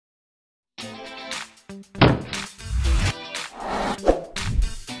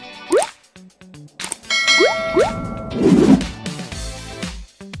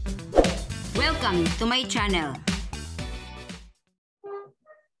Welcome to my channel.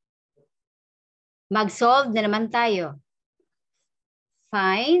 Mag-solve na naman tayo.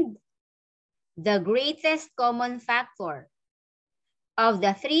 Find the greatest common factor of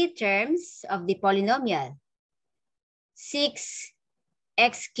the three terms of the polynomial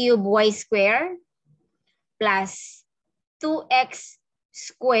 6x cubed y squared plus 2x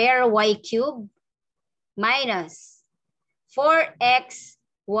squared y cubed minus 4x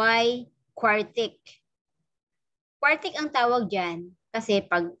y quartic. Quartic ang tawag dyan kasi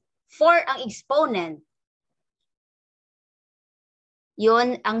pag 4 ang exponent,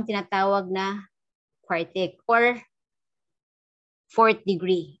 yun ang tinatawag na quartic or fourth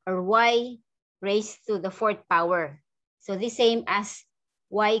degree or y raised to the fourth power. So the same as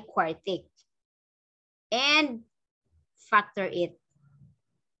y quartic. And factor it.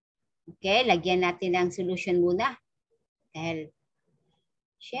 Okay, lagyan natin ang solution muna. Dahil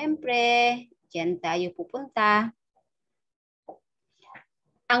syempre, dyan tayo pupunta.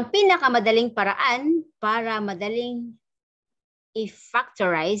 Ang pinakamadaling paraan para madaling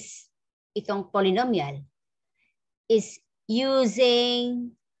i-factorize itong polynomial is using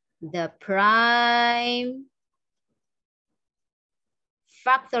the prime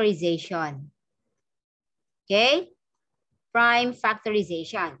factorization. Okay? Prime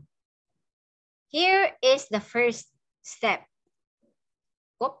factorization. Here is the first step.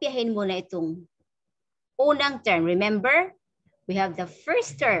 Kopyahin muna itong unang term. Remember, we have the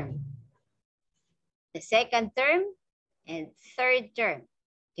first term, the second term, and third term.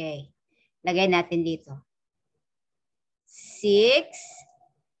 Okay. Lagay natin dito. 6x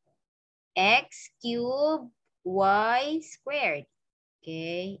cubed y squared.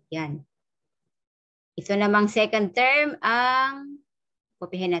 Okay. Yan. Ito namang second term ang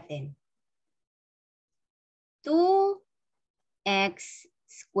kopyahin natin. 2x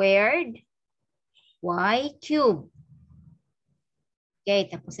squared y cubed. Okay,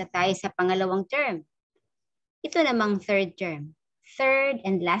 tapos na tayo sa pangalawang term. Ito namang third term. Third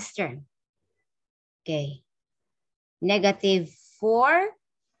and last term. Okay. Negative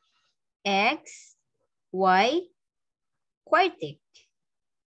 4x y quartic.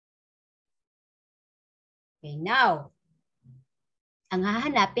 Okay, now, ang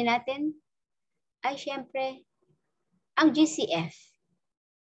hahanapin natin ay syempre ang GCF.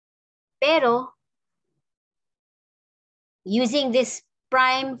 Pero, using this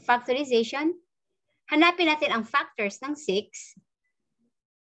prime factorization, hanapin natin ang factors ng 6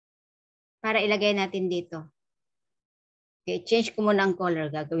 para ilagay natin dito. Okay, change ko muna ang color.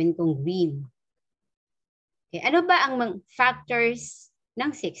 Gagawin kong green. Okay, ano ba ang factors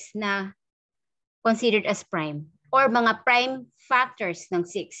ng 6 na considered as prime? Or mga prime factors ng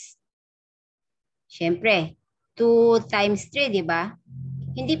 6? Siyempre, 2 times 3, di ba?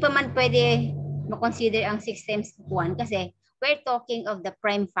 Hindi pa man pwede ma-consider ang 6 times 1 kasi we're talking of the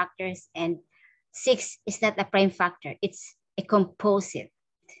prime factors and 6 is not a prime factor. It's a composite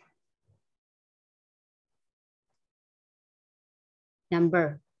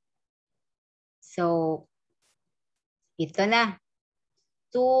number. So, ito na.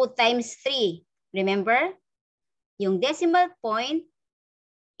 2 times 3. Remember? Yung decimal point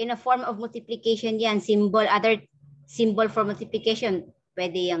in a form of multiplication yan. Symbol, other symbol for multiplication.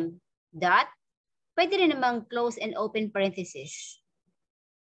 Pwede yung dot. Pwede rin namang close and open parenthesis.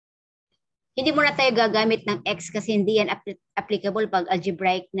 Hindi muna tayo gagamit ng x kasi hindi yan applicable pag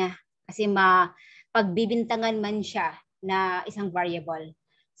algebraic na. Kasi pagbibintangan man siya na isang variable.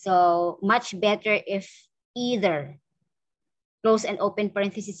 So, much better if either close and open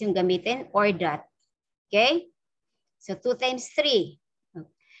parenthesis yung gamitin or dot. Okay? So, 2 times 3.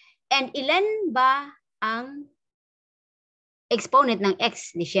 And ilan ba ang exponent ng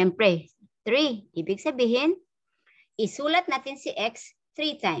x? Di syempre, 3. Ibig sabihin, isulat natin si x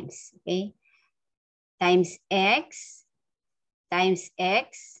 3 times. Okay? Times x, times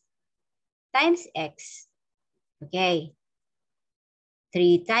x, times x. Okay.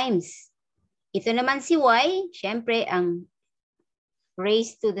 3 times. Ito naman si y, syempre ang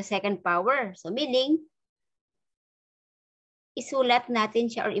raised to the second power. So meaning, isulat natin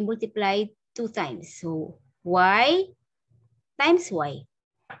siya or i-multiply 2 times. So y times y.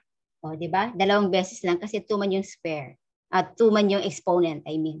 O, di ba? Dalawang beses lang kasi 2 man yung spare. At 2 man yung exponent,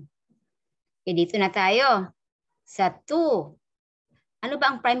 I mean. Okay, dito na tayo. Sa 2. Ano ba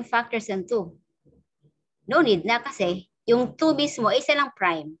ang prime factors ng 2? No need na kasi yung 2 mismo, isa lang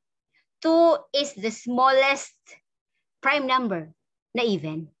prime. 2 is the smallest prime number na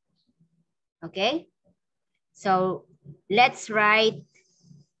even. Okay? So, let's write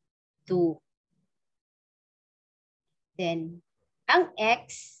 2. Then, ang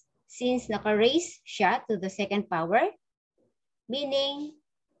x, since naka-raise siya to the second power, meaning,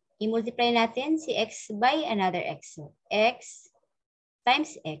 i-multiply natin si x by another x. So, x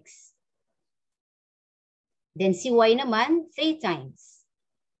times x. Then si y naman, 3 times.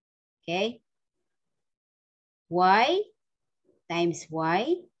 Okay? Y times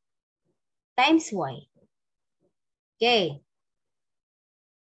y times y. Okay.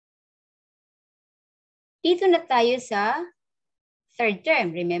 Dito na tayo sa third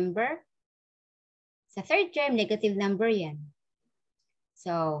term. Remember? Sa third term, negative number yan.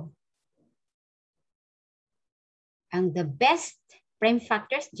 So, the best prime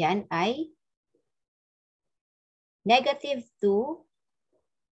factors dyan ay negative 2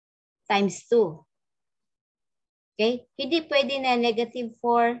 times 2. Okay? Hindi pwede na negative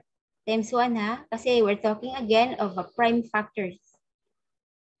 4 times 1 ha? Kasi we're talking again of a prime factors.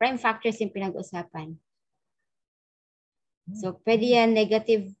 Prime factors yung pinag-usapan. So, pwede yan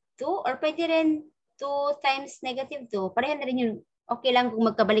negative 2 or pwede rin 2 times negative 2. Parehan na rin yun. Okay lang kung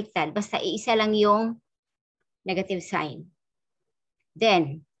magkabaliktad. Basta iisa lang yung negative sign.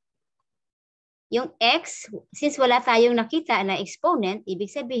 Then, yung x, since wala tayong nakita na exponent, ibig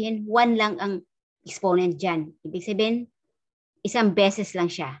sabihin 1 lang ang exponent dyan. Ibig sabihin, isang beses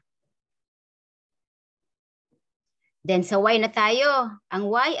lang siya. Then sa y na tayo. Ang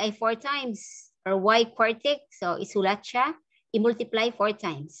y ay 4 times or y quartic. So isulat siya. I-multiply 4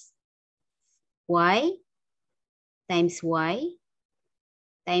 times. Y times y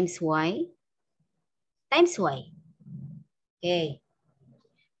times y times y. Okay.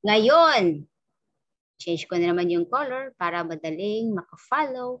 Ngayon, change ko na naman yung color para madaling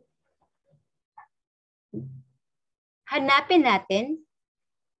makafollow. Hanapin natin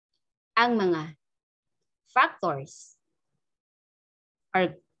ang mga factors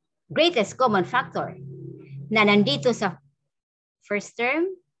or greatest common factor na nandito sa first term,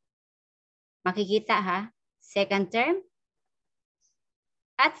 makikita ha, second term,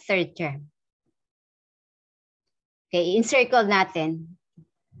 at third term. Okay, in-circle natin.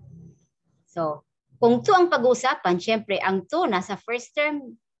 So, kung 2 ang pag-uusapan, syempre ang 2 nasa first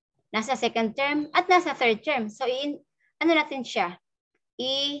term, nasa second term, at nasa third term. So, ano natin siya?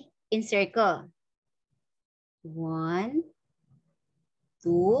 I-encircle. 1,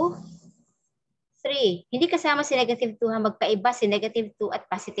 2, 3. Hindi kasama si negative 2 ha. Magkaiba si negative 2 at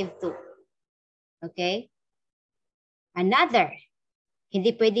positive 2. Okay? Another.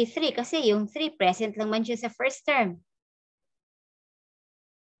 Hindi pwede 3 kasi yung 3 present lang man siya sa first term.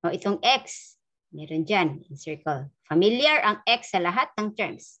 O itong x. Meron dyan. Encircle. Familiar ang x sa lahat ng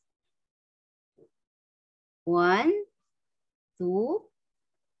terms. 1, 2,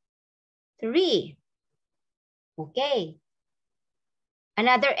 3. Okay.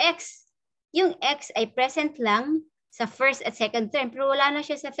 Another x. Yung x ay present lang sa first at second term, pero wala na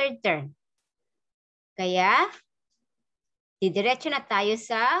siya sa third term. Kaya, didiretso na tayo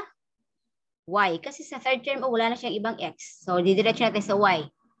sa y. Kasi sa third term, wala na siyang ibang x. So, didiretso natin sa y.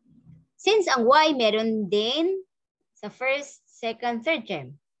 Since ang y meron din sa first, second, third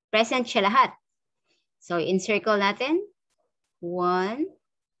term, present siya lahat. So, encircle natin. 1,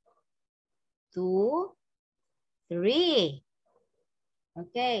 2, 3.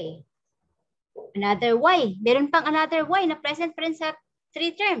 Okay. Another y. Meron pang another y na present pa rin sa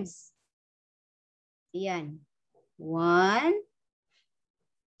 3 terms. Ayan. 1,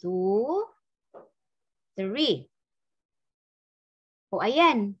 2, 3. O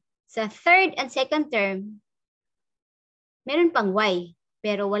ayan. Sa third and second term, meron pang y.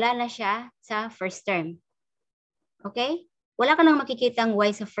 Pero wala na siya sa first term. Okay? Wala ka nang makikitang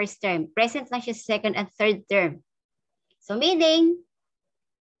y sa first term. Present lang siya sa second and third term. So meaning,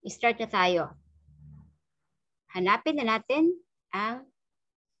 start na tayo. Hanapin na natin ang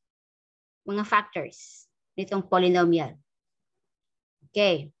mga factors nitong polynomial.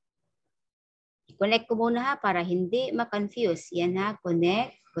 Okay. I-connect ko muna ha para hindi ma-confuse. Yan ha,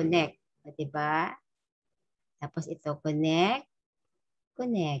 connect, connect. O, diba? Tapos ito, connect,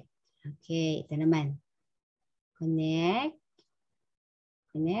 connect. Okay, ito naman. Connect,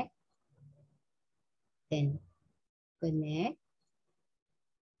 connect. Then, connect,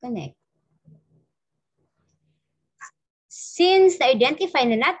 connect. Since na-identify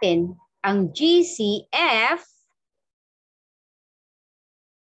na natin ang GCF,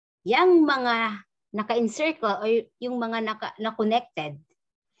 yung mga naka-encircle o yung mga na-connected,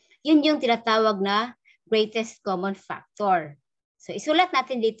 yun yung tinatawag na greatest common factor. So, isulat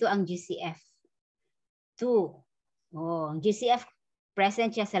natin dito ang GCF. 2. Oh, ang GCF,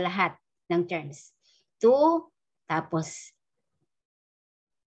 present siya sa lahat ng terms. 2, tapos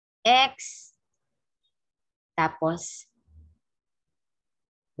x, tapos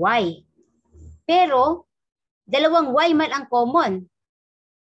y. Pero, dalawang y man ang common.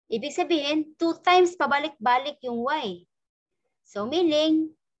 Ibig sabihin, 2 times pabalik-balik yung y. So, meaning,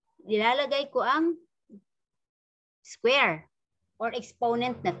 nilalagay ko ang square or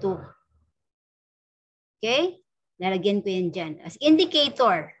exponent na 2. Okay? Lalagyan ko yan dyan. As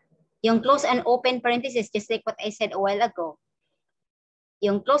indicator, yung close and open parenthesis, just like what I said a while ago,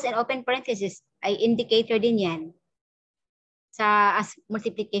 yung close and open parenthesis ay indicator din yan as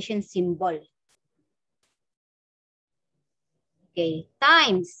multiplication symbol. Okay,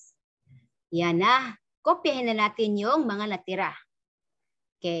 times. Yan na. Kopyahin na natin yung mga natira.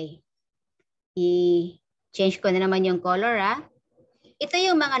 Okay. I-change ko na naman yung color, ha. Ito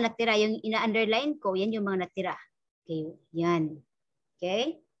yung mga natira. Yung ina-underline ko, yan yung mga natira. Okay, yan.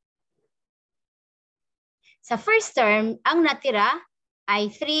 Okay. Sa first term, ang natira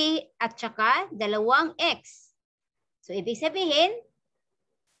ay 3 at saka 2x. So, ibig sabihin,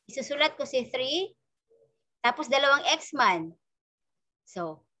 isusulat ko si 3, tapos 2x man.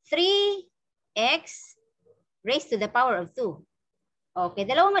 So, 3x raised to the power of 2. Okay,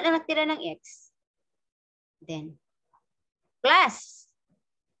 2 man ang natira ng x. Then, plus.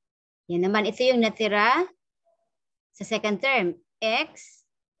 Yan naman, ito yung natira sa second term. X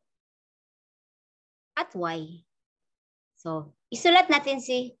at y. So, isulat natin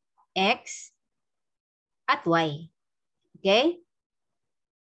si x at y. Okay?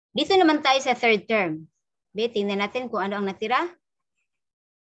 Dito naman tayo sa third term. Tingnan natin kung ano ang natira.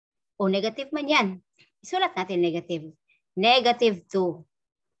 O negative man yan. Isulat natin negative. Negative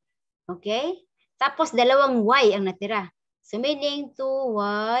 2. Okay? Tapos 2 y ang natira. So meaning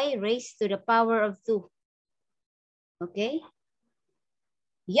 2y raised to the power of 2. Okay?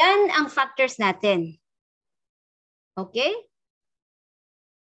 Yan ang factors natin. Okay?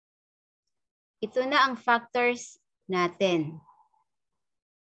 Ito na ang factors natin.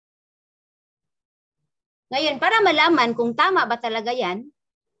 Ngayon, para malaman kung tama ba talaga yan,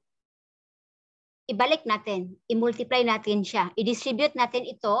 ibalik natin, i-multiply natin siya. I-distribute natin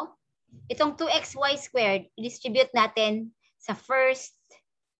ito, itong 2xy squared, i-distribute natin sa first,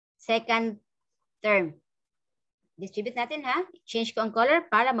 second term. Distribute natin, ha? Change ko ang color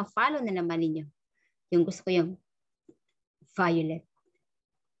para ma-follow na naman ninyo. Yung gusto ko yung violet.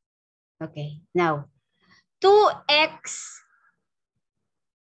 Okay, now, 2x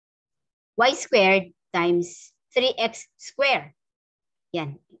y squared times 3x squared.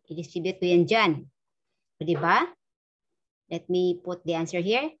 Yan, i-distribute ko yan dyan. So, diba? Let me put the answer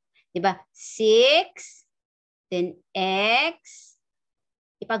here. Diba? 6, then x,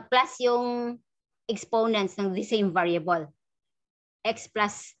 ipag-plus yung exponents ng the same variable. X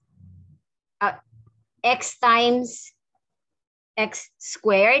plus, x times x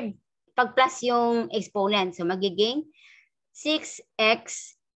squared, ipag-plus yung exponent. So, magiging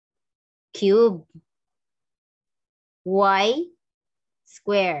 6x cube y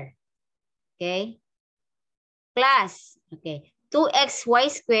square. Okay? Plus, okay, 2xy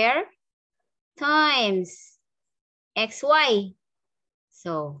square times xy.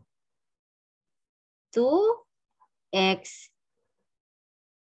 So, 2x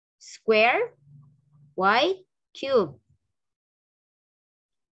square y cube.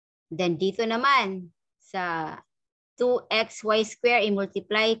 Then dito naman sa 2xy square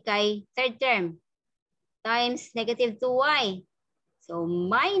i-multiply kay third term times negative 2y. So,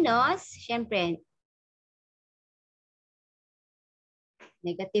 minus, syempre,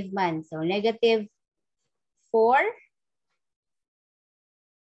 negative man. So, negative 4x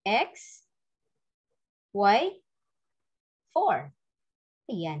y 4.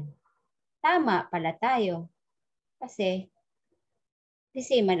 Ayan. Tama pala tayo. Kasi, the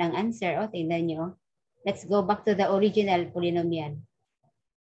same man ang answer. O, tingnan nyo. Let's go back to the original polynomial.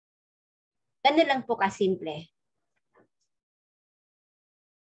 Ganun lang po kasimple.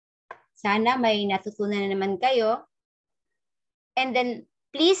 Sana may natutunan na naman kayo. And then,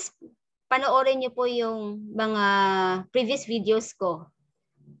 please, panoorin niyo po yung mga previous videos ko.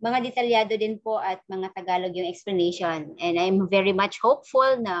 Mga detalyado din po at mga Tagalog yung explanation. And I'm very much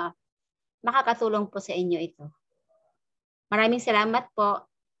hopeful na makakatulong po sa inyo ito. Maraming salamat po.